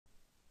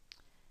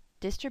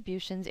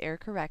Distributions Error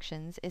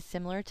Corrections is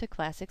similar to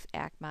Classic's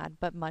ACMOD,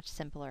 but much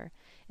simpler.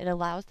 It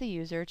allows the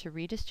user to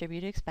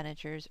redistribute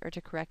expenditures or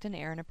to correct an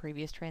error in a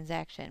previous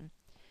transaction.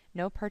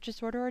 No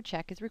purchase order or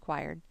check is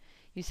required.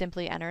 You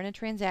simply enter in a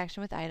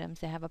transaction with items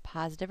that have a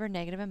positive or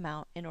negative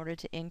amount in order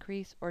to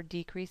increase or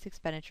decrease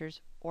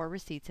expenditures or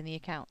receipts in the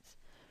accounts.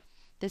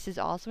 This is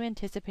also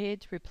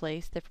anticipated to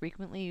replace the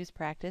frequently used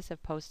practice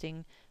of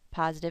posting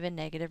positive and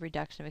negative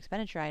reduction of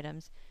expenditure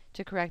items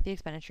to correct the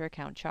expenditure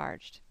account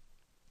charged.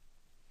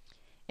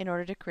 In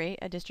order to create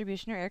a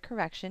distribution or error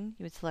correction,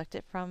 you would select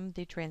it from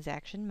the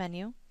transaction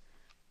menu.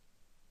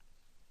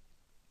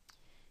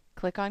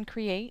 Click on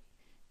Create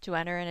to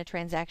enter in a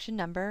transaction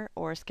number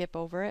or skip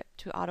over it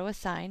to auto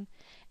assign.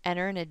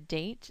 Enter in a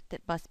date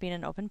that must be in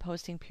an open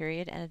posting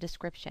period and a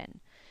description.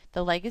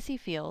 The legacy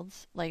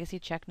fields, legacy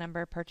check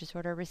number, purchase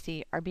order,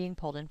 receipt, are being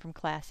pulled in from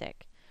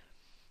Classic.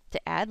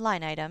 To add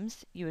line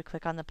items, you would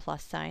click on the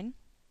plus sign,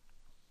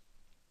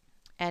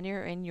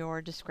 enter in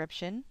your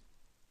description,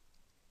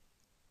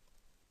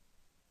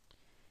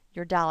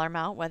 your dollar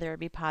amount, whether it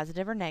be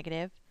positive or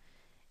negative,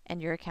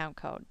 and your account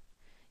code.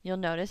 You'll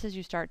notice as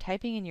you start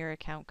typing in your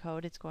account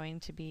code, it's going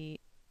to be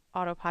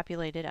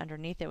auto-populated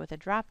underneath it with a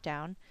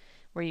drop-down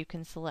where you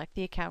can select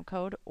the account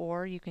code,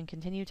 or you can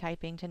continue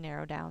typing to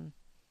narrow down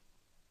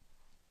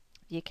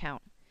the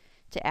account.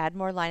 To add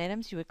more line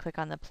items, you would click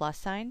on the plus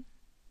sign,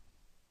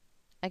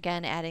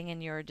 again adding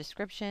in your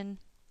description,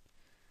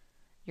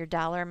 your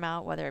dollar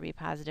amount, whether it be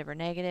positive or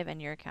negative,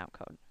 and your account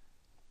code.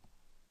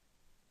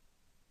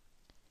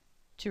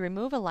 To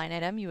remove a line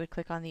item, you would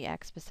click on the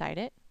X beside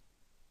it,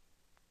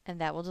 and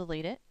that will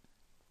delete it.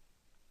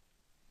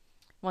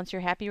 Once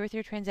you're happy with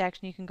your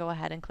transaction, you can go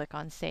ahead and click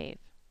on Save.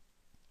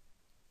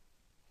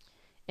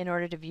 In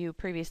order to view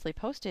previously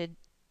posted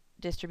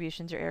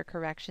distributions or error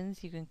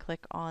corrections, you can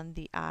click on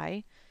the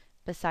I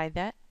beside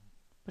that,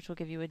 which will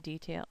give you a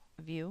detail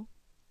view.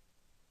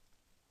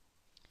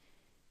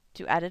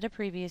 To edit a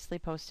previously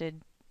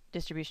posted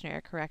distribution or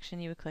error correction,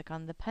 you would click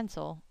on the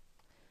pencil,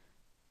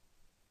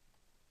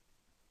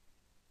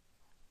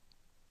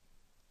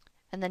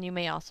 and then you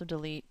may also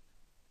delete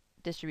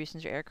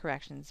distributions or error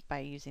corrections by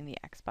using the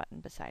X button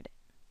beside it.